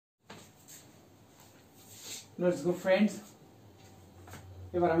Let's go friends.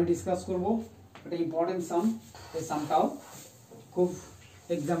 এবার আমি discuss করব একটা ইম্পর্টেন্ট সাম। এই সামটাও খুব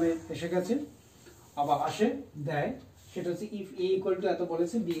এক্সামে এসে গেছে, আবার আসে দেয়। সেটা হচ্ছে ইফ a ইকুয়াল টু এত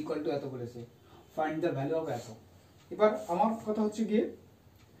বলেছে, b ইকুয়াল টু এত বলেছে, ফাইন্ড দ্য ভ্যালু অফ এত। এবার আমার কথা হচ্ছে গিয়ে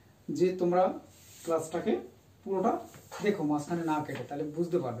যে তোমরা ক্লাসটাকে পুরোটা দেখো, মাঝখানে না কেটে, তাহলে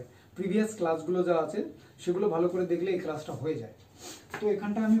বুঝতে পারবে। প্রিভিয়াস ক্লাসগুলো যা আছে সেগুলো ভালো করে দেখলে এই ক্লাসটা হয়ে যায়। তো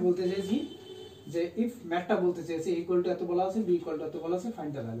এখানটা আমি বলতে চাইছি যে ইফ ম্যাথটা বলতে চেয়েছে ইকুয়াল টু এত বলা আছে, বি ইকুয়াল টু এত বলা আছে,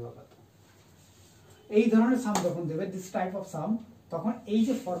 ফাইন্ড দ্য ভ্যালু অফ এত। এই ধরনের সাম যখন দেবে, দিস টাইপ অফ সাম, তখন এই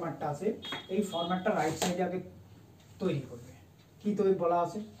যে ফরম্যাটটা আছে এই ফরম্যাটটা রাইট সাইডে আগে তৈরি করবে। কি তৈরি বলা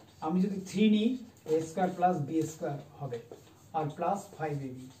আছে, আমি যদি 3 নিই a square plus b square হবে আর প্লাস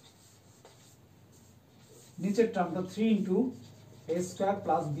 5ab, নিচের টার্মটা 3 into a square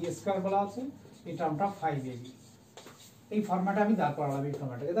plus b square বলা আছে, এই টার্মটা 5ab। এই ফরম্যাটে আমি দাঁড় করালাম, এই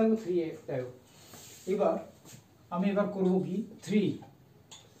ফরম্যাটে দেখো 3a তাই। এবার আমি করব কি, 3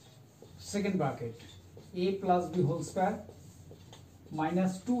 second bracket a plus b whole square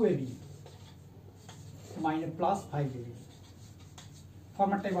minus 2ab minus plus 5ab।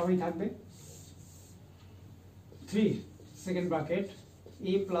 ফরম্যাটটা এভাবেই থাকবে। 3 second bracket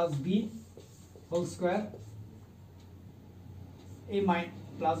a plus b whole square, a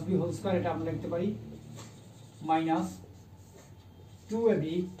plus b whole square, এটা আমরা লিখতে পারি minus 2ab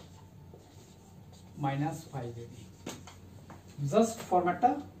minus 5ab। Just ফরম্যাটটা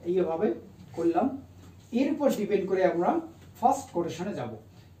এইভাবে করলাম। এর উপর ডিপেন্ড করে আমরা ফার্স্ট কোটেশনে যাব।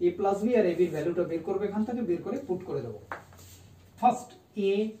 a plus b R ab এর ভ্যালুটা বের করবে, এখান থেকে বের করে পুট করে দেব। ফার্স্ট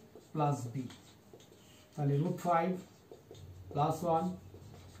a প্লাস b, তাহলে √5 plus 1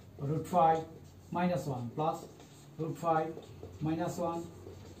 √5 minus 1 plus √5 minus 1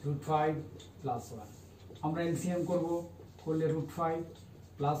 √5 plus 1। আমরা এলসিএম করব, করলে √5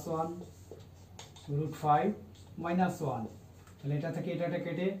 প্লাস 1 √5 মাইনাস 1, তাহলে এটা থেকে এটা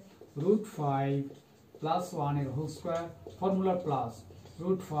কেটে √5 প্লাস 1 এর whole square, formula plus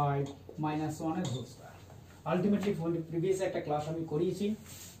 √5 minus 1 এর হোল স্কয়ার। আলটিমেটলি প্রিভিয়াস একটা ক্লাস আমি করিয়েছি,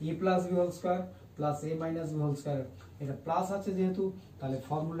 a plus b whole square plus a minus b whole square, এটা প্লাস আছে যেহেতু, তাহলে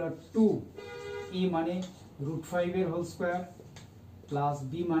ফর্মুলা 2, a মানে √5 এর হোল স্কয়ার প্লাস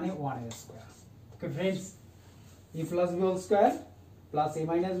b মানে 1 এর square. Okay friends, a plus b whole square plus a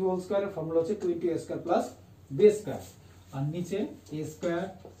minus b whole square এর formula হচ্ছে 2 a square plus b square, আর নিচে a স্কয়ার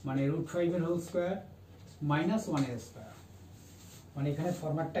মানে √5 এর হোল স্কয়ার মাইনাস 1 এর স্কয়ার। মানে এখানে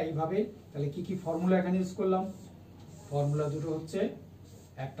ফরম্যাটটা এইভাবে। তাহলে কি কি ফর্মুলা এখানে ইউজ করলাম, ফর্মুলা দুটো হচ্ছে,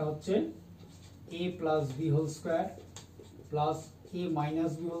 একটা হচ্ছে a plus b whole square plus a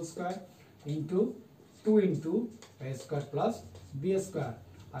minus b whole square into 2 into a square plus b square,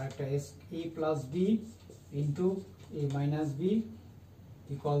 আর একটা a plus b into a minus b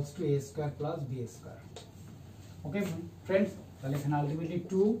equals to a square plus b square. Okay friends, তাহলে এখানে ultimately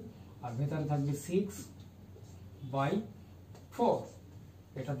 2 আর ভেতরে থাকবে 6/4,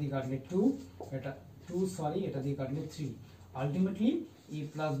 এটা দিয়ে কাটলে 2, এটা 2 sorry, এটা দিয়ে কাটলে 3, আলটিমেটলি a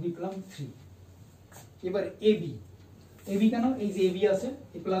প্লাস b পেলাম 3। এবার ab, ab কেন, এই যে ab আছে,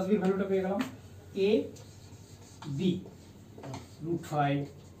 a প্লাস b ভ্যালুটা পেয়ে গেলাম, a b √5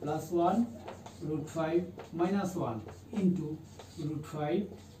 plus 1 √5 minus 1 into √5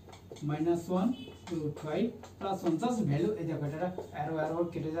 minus 1 √5 plus 1, just value এই দেখো, এটা অ্যারো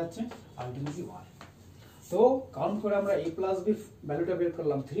কেটে যাচ্ছে, আলটিমেটলি 1। তো কাউন্ট করে আমরা a প্লাস b ভ্যালুটা বের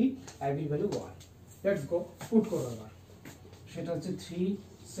করলাম 3, ab value 1। Let's go put করব এবার। সেটা হচ্ছে 3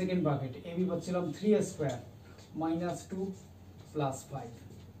 সেকেন্ড ব্র্যাকেট ab পাচ্ছিলাম 3a square minus 2 plus 5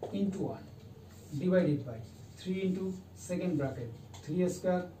 into 1 divided by 3 into second bracket 3a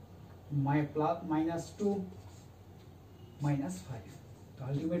square minus 2 minus 5, তো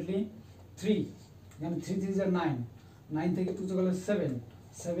আলটিমেটলি 3, এখানে 3 3 যা 9, 9 থেকে 2 গেলে 7,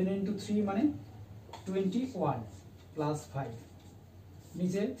 7 ইনটু 3 মানে 21 প্লাস 5,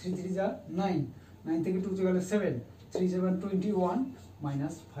 নিচে 3 3 যা 9, 9 থেকে 2 গেলে 7, 3 7 21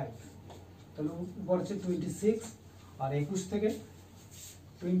 মাইনাস 5, তাহলে উপর হচ্ছে 26, আর 21 থেকে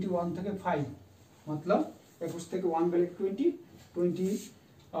 21 থেকে 5 मतलब 21 থেকে 1 গেলে 20, 20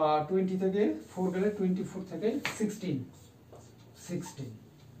 থেকে 4 গেলে 24 থেকে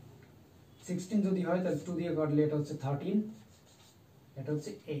 16 যদি হয় তাহলে 2 দিয়ে কাটলে এটা হচ্ছে 13, এটা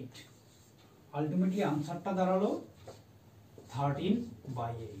হচ্ছে 8। আলটিমেটলি আনসারটা দাঁড়ালো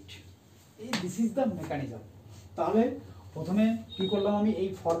 13/8। This is the mechanism. তাহলে প্রথমে কি করলাম, আমি এই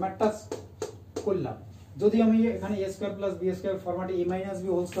ফরম্যাটটা করলাম। যদি আমি এখানে a square plus b square ফরম্যাটে a minus b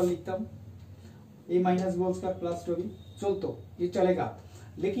whole square লিখতাম, a minus b whole square plus 2b चलतो, ये चलेगा,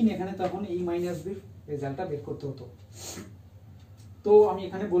 लेकिन এখানে তখন a माइनस b রেজাল্টটা বের করতে হতো। তো আমি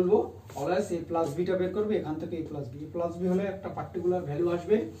এখানে বলবো অলওয়েজ a প্লাস বিটা বের করবে, এখান থেকে a প্লাস বি হলে একটা পার্টিকুলার ভ্যালু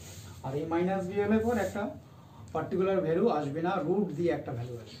আসবে, আর a মাইনাস বি হলে পর একটা পার্টিকুলার ভ্যালু আসবে না, রুট দিয়ে একটা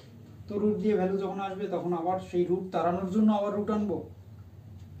ভ্যালু আসবে। তো রুট দিয়ে ভ্যালু যখন আসবে তখন আবার সেই রুট তাড়ানোর জন্য আবার রুট আনবো,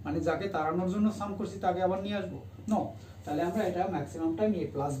 মানে যাকে তাড়ানোর জন্য সাম করছি তাকে আবার নিয়ে আসবো নো, তাহলে আমরা এটা maximum time a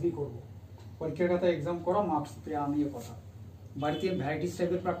plus B করবো। পরীক্ষার খাতায় এক্সাম করো, মার্কস পেয়ে আনিয়ে কথা, বাড়িতে ভ্যারাইটিস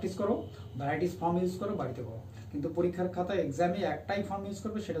টাইপের প্র্যাকটিস করো, ভ্যারাইটিস ফর্ম ইউজ করো, বাড়িতে করো, কিন্তু পরীক্ষার খাতায় এক্সামে একটাই ফর্ম ইউজ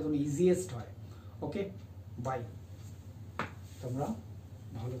করবে, সেটা যেন ইজিয়েস্ট হয়। ওকে, বাই, তোমরা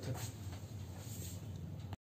ভালো থাকো।